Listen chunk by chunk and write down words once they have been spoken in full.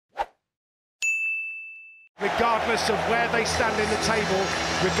Regardless of where they stand in the table,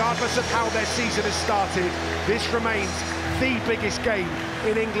 regardless of how their season has started, this remains the biggest game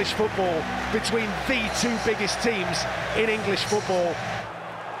in English football, between the two biggest teams in English football.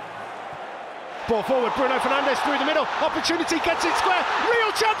 Ball forward, Bruno Fernandes through the middle, opportunity, gets it square,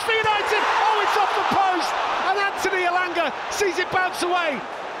 real chance for United, oh, it's off the post, and Anthony Elanga sees it bounce away.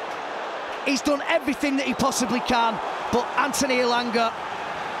 He's done everything that he possibly can, but Anthony Elanga,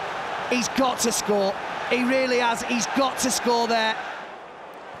 he's got to score. He really has, he's got to score there.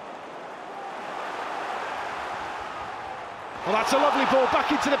 Well, that's a lovely ball back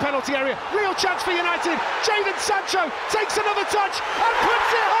into the penalty area. Real chance for United. Jadon Sancho takes another touch and puts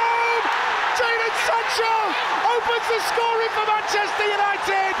it home! Jadon Sancho opens the scoring for Manchester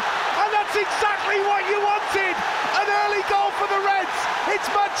United, and that's exactly what you wanted. An early goal for the Reds. It's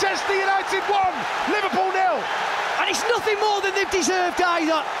Manchester United 1, Liverpool 0. And it's nothing more than they've deserved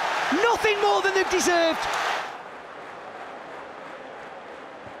either. Nothing more than they've deserved.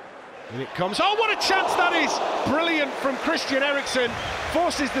 And it comes, oh, what a chance that is! Brilliant from Christian Eriksen,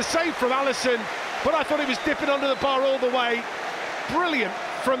 forces the save from Alisson, but I thought he was dipping under the bar all the way. Brilliant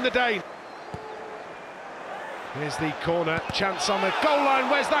from the Dane. Here's the corner, chance on the goal line,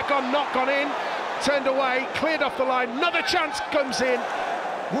 where's that gone? Not gone in, turned away, cleared off the line, another chance comes in.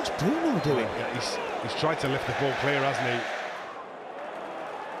 What's Bruno doing? Yeah, he's tried to lift the ball clear, hasn't he?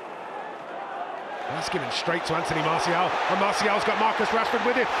 That's given straight to Anthony Martial, and Martial's got Marcus Rashford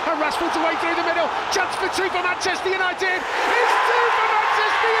with him, and Rashford's away through the middle, chance for two for Manchester United, it's two for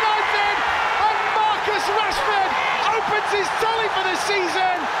Manchester United, and Marcus Rashford opens his tally for the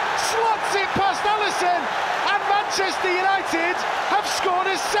season, slots it past Alisson, and Manchester United have scored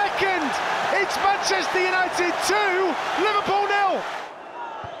a second. It's Manchester United 2, Liverpool 0.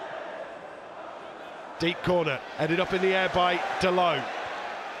 Deep corner, headed up in the air by Delot.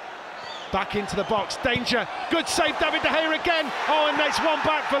 Back into the box, danger, good save, David De Gea again. Oh, and it's one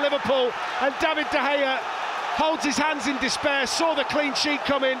back for Liverpool, and David De Gea holds his hands in despair, saw the clean sheet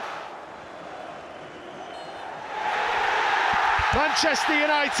coming. Manchester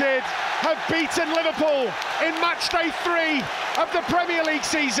United have beaten Liverpool in match day 3 of the Premier League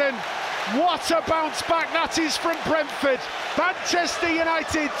season. What a bounce back that is from Brentford. Manchester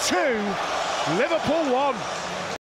United 2, Liverpool 1.